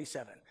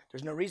 6:47.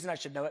 There's no reason I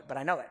should know it, but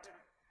I know it.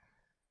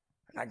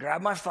 And I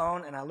grab my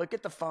phone, and I look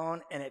at the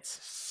phone, and it's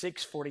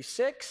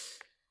 6:46,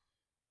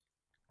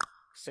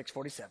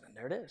 6:47.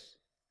 There it is.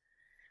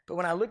 But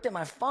when I looked at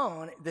my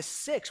phone, the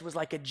 6 was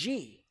like a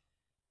G.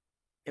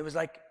 It was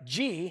like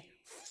G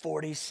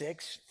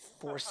 46,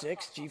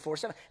 46, G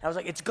 47. I was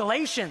like, it's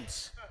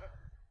Galatians.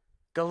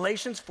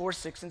 Galatians 4,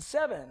 6, and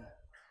 7.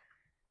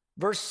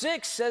 Verse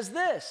 6 says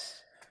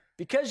this.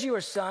 Because you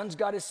are sons,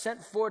 God has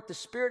sent forth the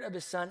Spirit of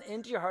His Son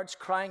into your hearts,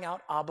 crying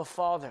out, Abba,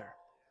 Father.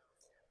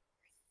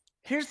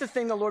 Here's the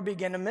thing the Lord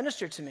began to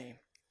minister to me.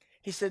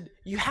 He said,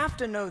 you have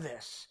to know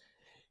this.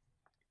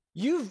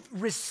 You've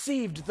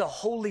received the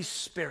Holy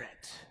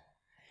Spirit,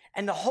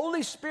 and the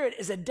Holy Spirit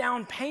is a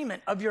down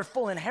payment of your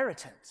full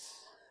inheritance.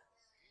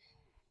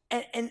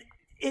 And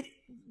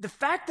the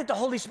fact that the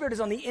Holy Spirit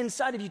is on the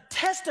inside of you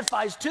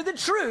testifies to the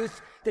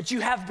truth that you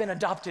have been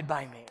adopted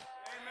by me. Amen.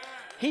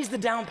 He's the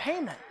down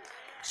payment.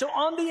 So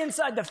on the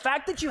inside, the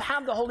fact that you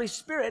have the Holy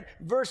Spirit,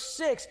 verse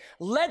 6,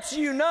 lets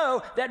you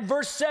know that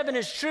verse 7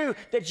 is true,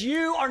 that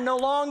you are no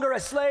longer a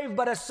slave,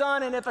 but a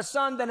son, and if a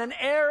son, then an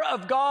heir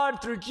of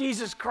God through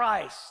Jesus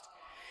Christ.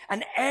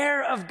 An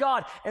heir of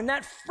God. And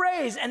that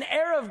phrase, an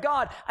heir of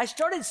God, I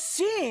started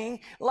seeing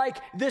like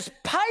this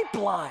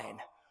pipeline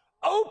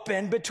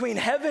open between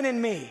heaven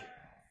and me.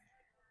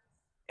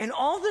 And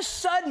all of a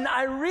sudden,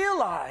 I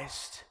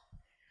realized.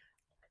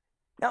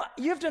 Now,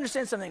 you have to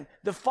understand something.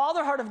 The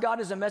Father Heart of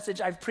God is a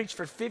message I've preached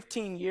for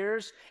 15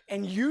 years,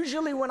 and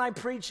usually when I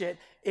preach it,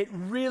 it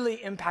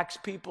really impacts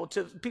people,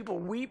 to people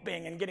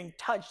weeping and getting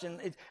touched.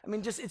 And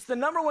it's the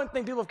number one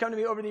thing people have come to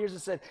me over the years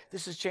and said,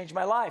 this has changed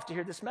my life to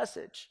hear this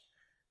message.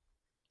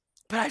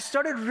 But I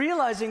started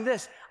realizing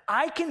this.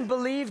 I can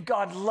believe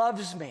God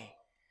loves me.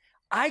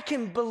 I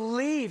can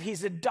believe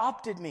He's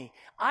adopted me.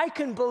 I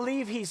can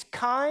believe He's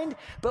kind,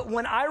 but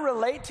when I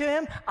relate to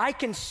Him, I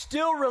can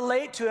still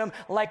relate to Him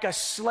like a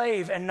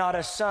slave and not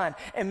a son.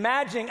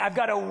 Imagining I've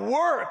got to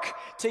work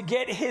to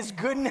get His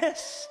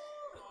goodness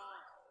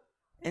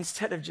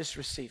instead of just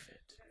receive it.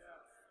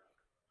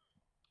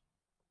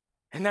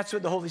 And that's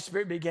what the Holy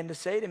Spirit began to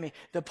say to me.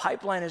 The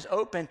pipeline is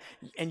open,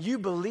 and you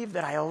believe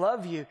that I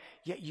love you,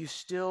 yet you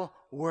still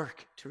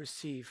work to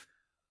receive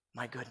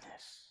my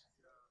goodness.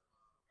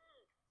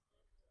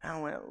 I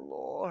went,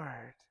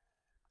 Lord,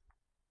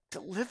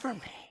 deliver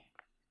me.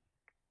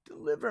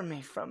 Deliver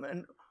me from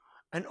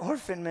an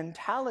orphan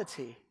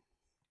mentality.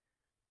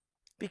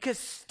 Because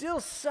still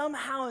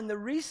somehow in the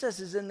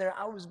recesses in there,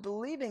 I was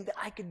believing that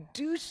I could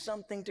do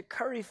something to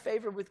curry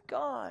favor with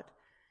God.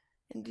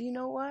 And do you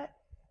know what?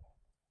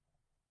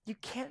 You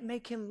can't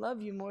make Him love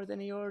you more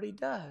than He already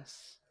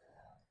does.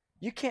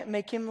 You can't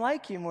make Him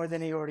like you more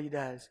than He already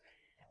does.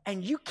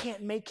 And you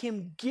can't make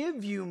Him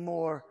give you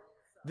more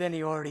than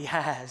He already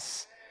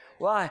has.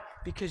 Why?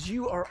 Because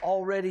you are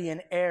already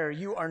an heir.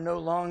 You are no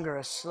longer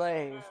a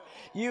slave.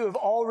 You have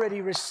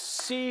already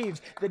received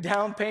the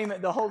down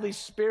payment, the Holy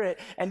Spirit.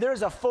 And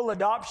there's a full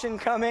adoption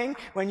coming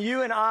when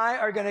you and I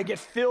are going to get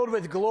filled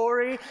with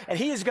glory. And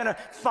he is going to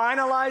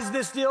finalize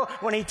this deal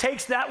when he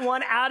takes that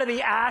one out of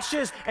the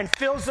ashes and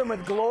fills them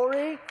with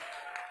glory.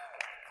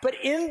 But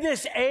in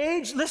this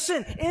age,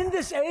 listen, in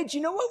this age,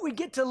 you know what we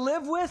get to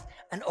live with?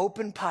 An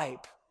open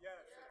pipe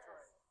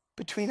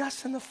between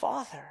us and the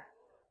Father.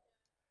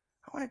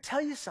 I want to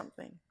tell you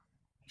something.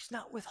 He's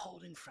not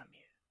withholding from you.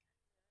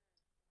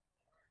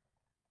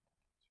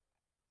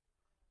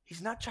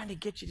 He's not trying to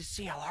get you to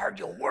see how hard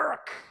you'll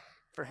work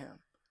for him.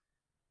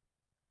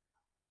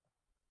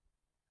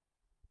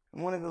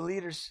 And one of the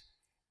leaders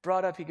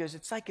brought up, he goes,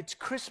 it's like it's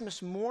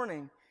Christmas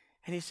morning.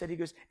 And he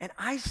goes, and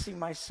I see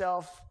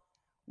myself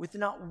with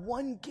not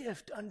one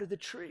gift under the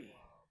tree.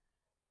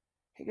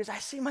 He goes, I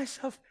see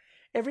myself,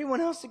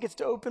 everyone else that gets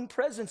to open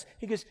presents.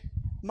 He goes,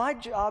 my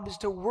job is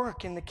to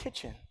work in the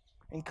kitchen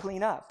and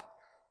clean up.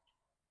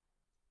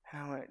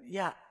 And I went,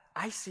 yeah,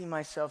 I see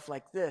myself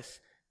like this.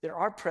 There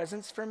are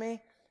presents for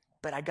me,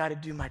 but I got to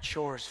do my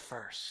chores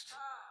first.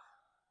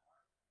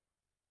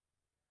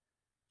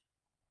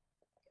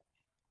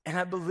 And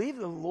I believe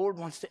the Lord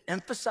wants to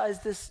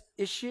emphasize this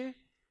issue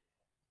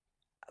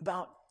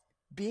about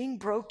being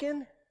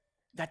broken.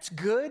 That's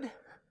good.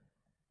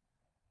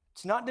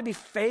 It's not to be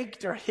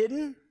faked or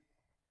hidden.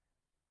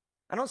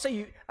 I don't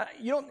say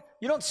you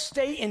don't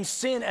stay in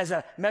sin as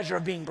a measure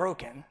of being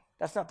broken.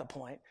 That's not the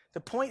point. The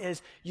point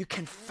is you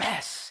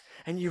confess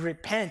and you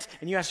repent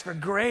and you ask for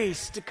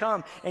grace to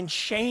come and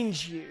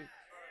change you.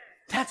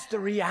 That's the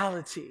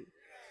reality.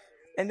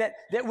 And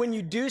that when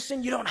you do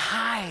sin, you don't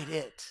hide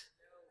it.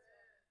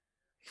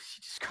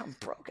 You just come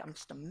broke. I'm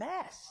just a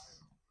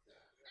mess.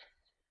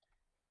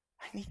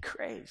 I need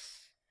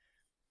grace.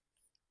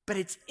 But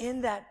it's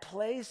in that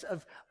place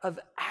of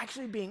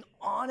actually being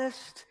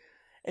honest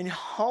and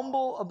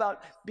humble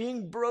about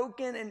being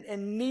broken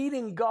and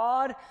needing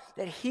God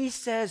that he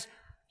says,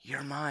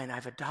 you're mine.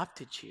 I've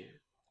adopted you.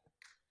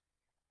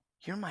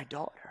 You're my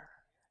daughter.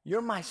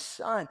 You're my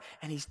son.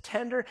 And he's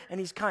tender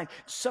and he's kind.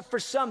 So for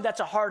some, that's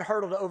a hard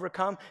hurdle to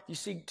overcome. You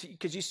see,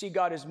 because you see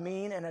God as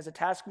mean and as a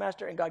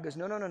taskmaster. And God goes,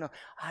 no.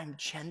 I'm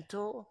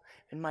gentle.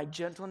 And my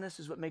gentleness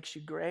is what makes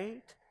you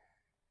great.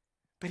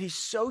 But he's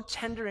so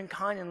tender and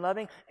kind and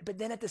loving. But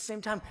then at the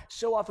same time,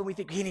 so often we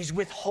think he's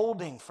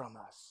withholding from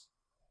us.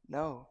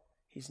 No,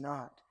 he's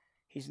not.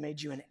 He's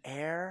made you an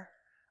heir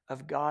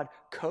of God,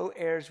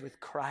 co-heirs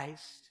with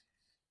Christ.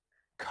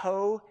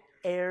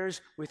 Co-heirs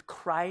with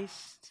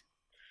Christ.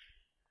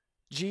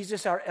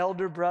 Jesus, our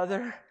elder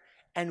brother,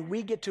 and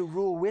we get to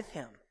rule with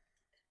him.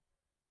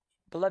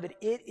 Beloved,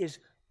 it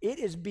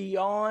is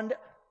beyond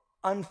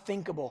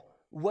unthinkable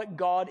what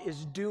God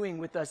is doing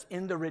with us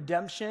in the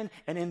redemption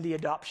and in the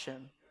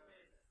adoption.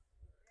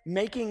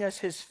 Making us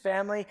his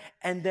family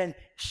and then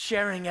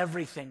sharing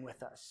everything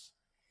with us.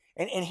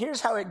 And here's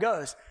how it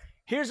goes.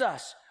 Here's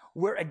us.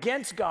 We're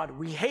against God.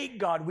 We hate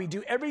God. We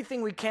do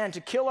everything we can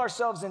to kill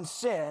ourselves in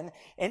sin.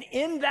 And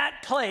in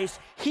that place,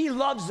 he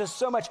loves us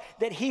so much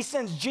that he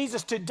sends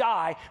Jesus to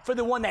die for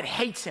the one that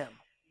hates him.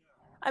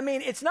 I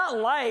mean, it's not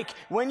like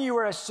when you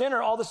were a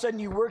sinner, all of a sudden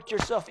you worked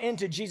yourself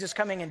into Jesus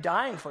coming and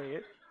dying for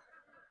you.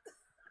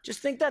 Just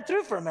think that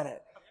through for a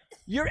minute.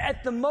 You're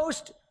at the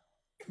most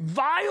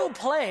vile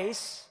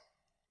place,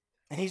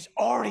 and he's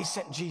already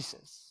sent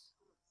Jesus.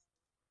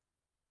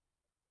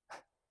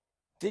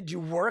 Did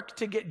you work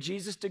to get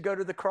Jesus to go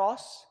to the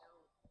cross?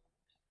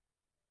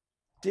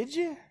 Did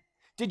you?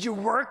 Did you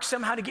work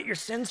somehow to get your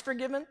sins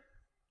forgiven?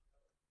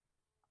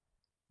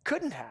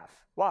 Couldn't have.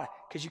 Why?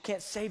 Because you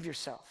can't save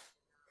yourself.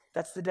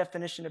 That's the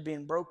definition of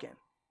being broken.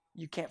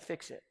 You can't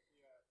fix it.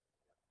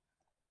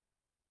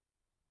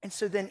 And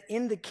so then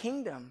in the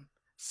kingdom,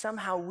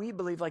 somehow we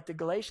believe, like the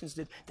Galatians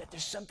did, that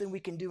there's something we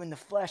can do in the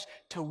flesh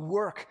to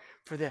work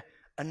for the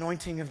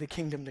anointing of the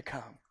kingdom to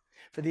come,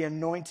 for the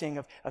anointing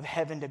of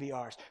heaven to be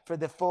ours, for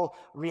the full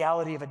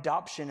reality of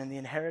adoption and the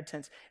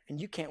inheritance.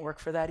 And you can't work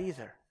for that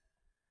either.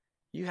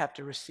 You have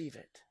to receive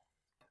it.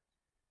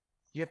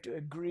 You have to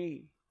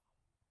agree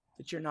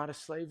that you're not a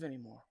slave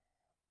anymore,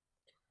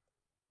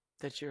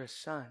 that you're a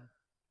son.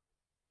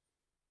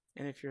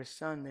 And if you're a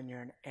son, then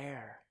you're an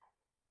heir.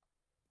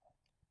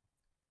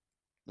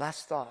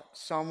 Last thought,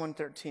 Psalm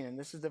 113, and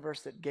this is the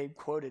verse that Gabe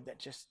quoted that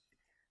just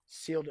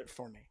sealed it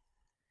for me.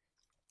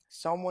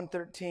 Psalm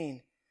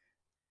 113,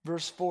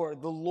 verse 4,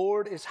 the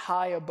Lord is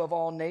high above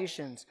all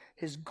nations.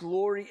 His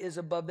glory is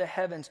above the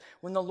heavens.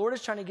 When the Lord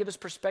is trying to give us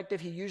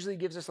perspective, he usually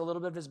gives us a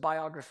little bit of his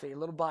biography, a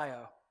little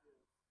bio.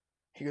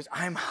 He goes,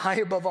 I'm high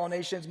above all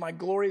nations. My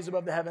glory is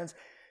above the heavens.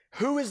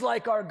 Who is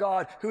like our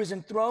God, who is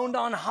enthroned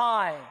on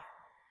high,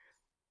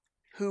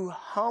 who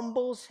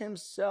humbles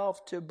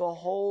himself to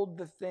behold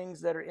the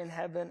things that are in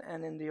heaven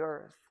and in the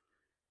earth?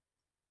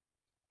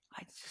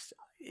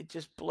 It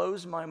just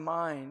blows my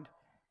mind.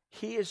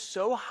 He is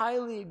so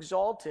highly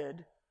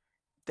exalted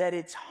that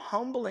it's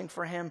humbling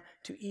for him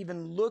to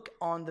even look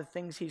on the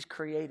things he's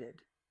created.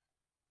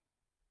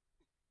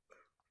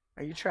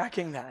 Are you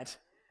tracking that?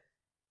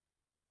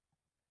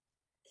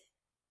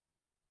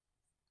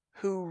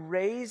 who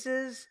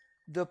raises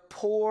the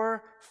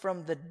poor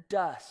from the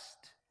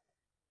dust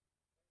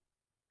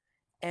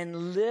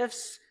and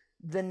lifts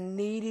the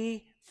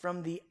needy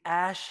from the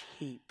ash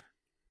heap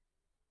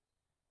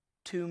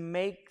to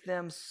make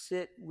them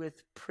sit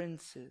with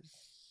princes.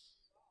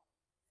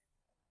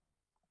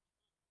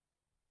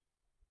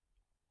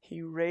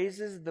 He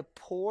raises the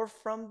poor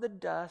from the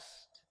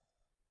dust,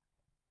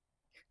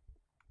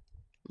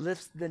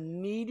 lifts the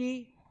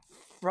needy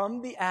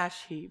from the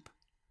ash heap,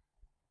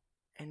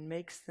 and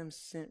makes them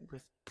sit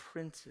with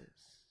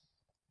princes.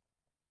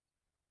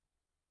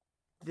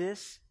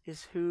 This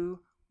is who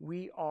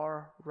we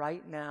are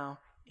right now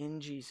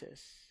in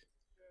Jesus.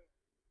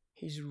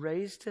 He's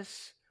raised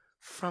us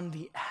from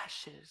the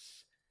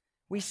ashes.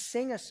 We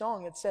sing a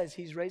song that says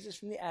he's raised us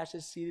from the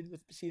ashes,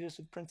 seated us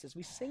with princes.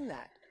 We sing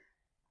that,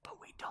 but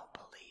we don't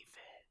believe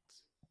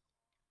it.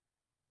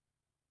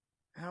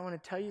 And I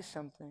want to tell you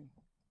something.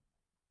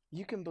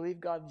 You can believe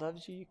God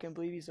loves you. You can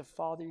believe he's a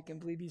father. You can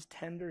believe he's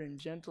tender and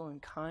gentle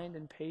and kind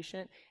and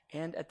patient.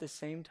 And at the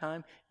same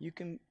time, you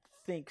can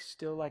think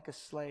still like a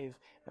slave,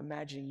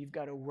 imagining you've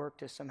got to work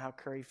to somehow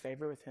curry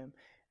favor with him.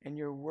 And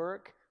your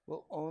work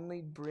will only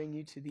bring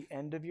you to the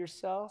end of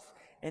yourself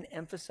and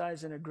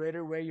emphasize in a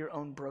greater way your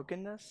own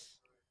brokenness.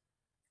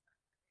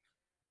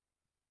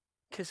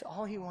 Because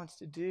all he wants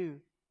to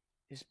do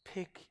is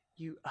pick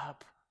you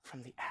up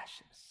from the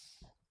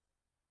ashes,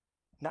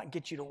 not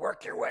get you to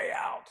work your way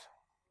out.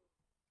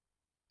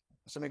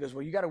 Somebody goes,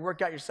 well, you got to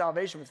work out your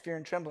salvation with fear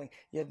and trembling.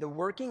 Yeah, the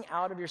working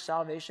out of your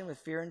salvation with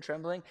fear and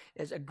trembling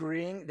is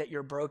agreeing that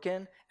you're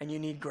broken and you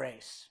need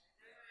grace.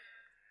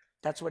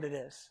 That's what it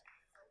is.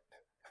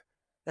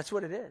 That's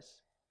what it is.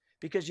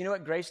 Because you know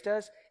what grace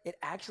does? It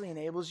actually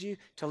enables you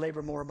to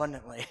labor more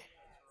abundantly.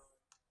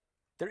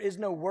 There is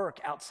no work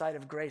outside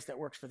of grace that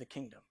works for the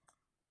kingdom.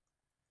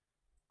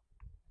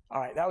 All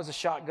right, that was a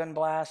shotgun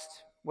blast.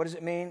 What does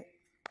it mean?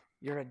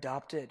 You're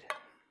adopted.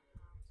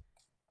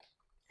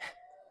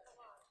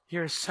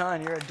 You're a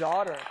son, you're a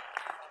daughter.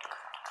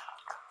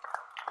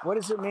 What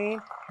does it mean?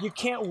 You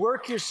can't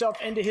work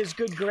yourself into his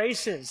good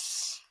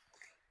graces.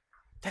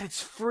 That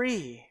it's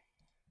free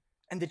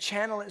and the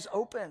channel is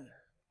open.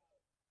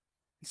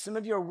 Some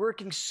of you are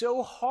working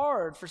so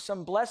hard for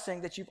some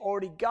blessing that you've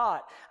already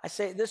got. I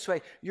say it this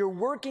way, you're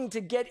working to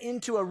get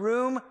into a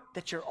room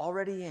that you're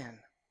already in.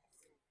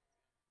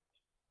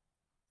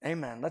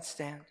 Amen. Let's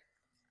stand.